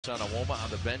Sonawoma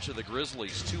on the bench of the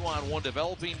Grizzlies. 2-on-1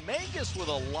 developing. Mangas with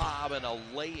a lob and a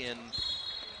lay-in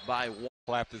by one.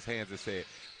 Clapped his hands and said,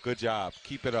 good job,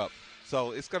 keep it up.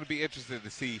 So it's going to be interesting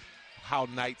to see how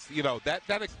Knights,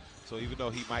 so even though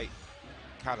he might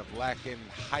kind of lack in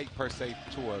height per se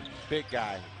to a big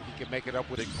guy, he can make it up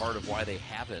with. Big part of why they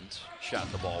haven't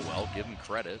shot the ball well. Give him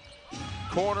credit.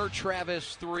 Corner,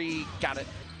 Travis, 3, got it.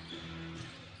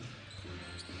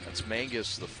 That's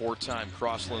Mangas, the 4-time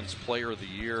Crosslands Player of the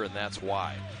Year, and that's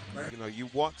why. You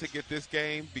want to get this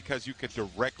game because you could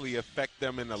directly affect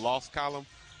them in the loss column,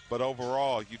 but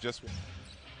overall, you just.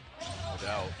 No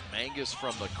doubt. Mangas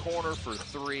from the corner for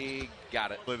 3,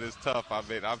 got it. It is tough. I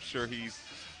mean, I'm sure he's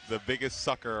the biggest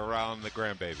sucker around the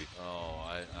grandbaby.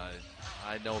 Oh,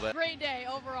 I know that. Great day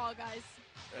overall, guys.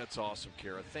 That's awesome,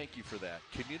 Kara. Thank you for that.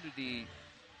 Community,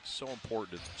 so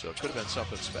important. So it could have been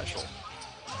something special.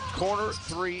 Corner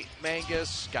 3,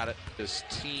 Mangas, got it. This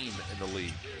team in the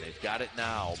league, they've got it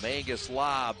now. Mangas,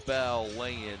 lob, Bell,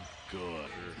 lay-in, good.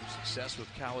 Success with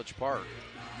College Park.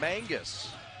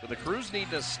 Mangas, with the Crews need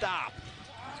to stop.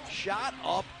 Shot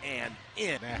up and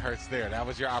in. That hurts there. That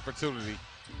was your opportunity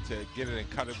to get it and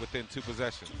cut it within 2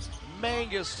 possessions.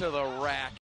 Mangas to the rack.